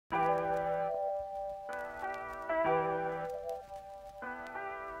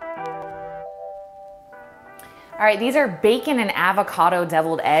All right, these are bacon and avocado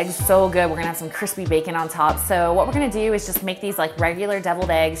deviled eggs. So good. We're gonna have some crispy bacon on top. So what we're gonna do is just make these like regular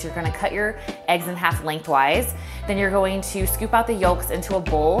deviled eggs. You're gonna cut your eggs in half lengthwise. Then you're going to scoop out the yolks into a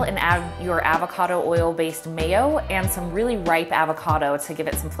bowl and add your avocado oil-based mayo and some really ripe avocado to give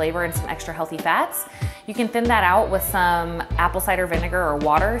it some flavor and some extra healthy fats. You can thin that out with some apple cider vinegar or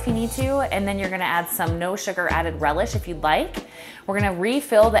water if you need to, and then you're gonna add some no sugar added relish if you'd like. We're gonna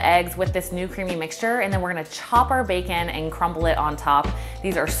refill the eggs with this new creamy mixture, and then we're gonna chop our bacon and crumble it on top.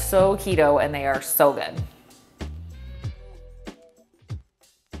 These are so keto and they are so good.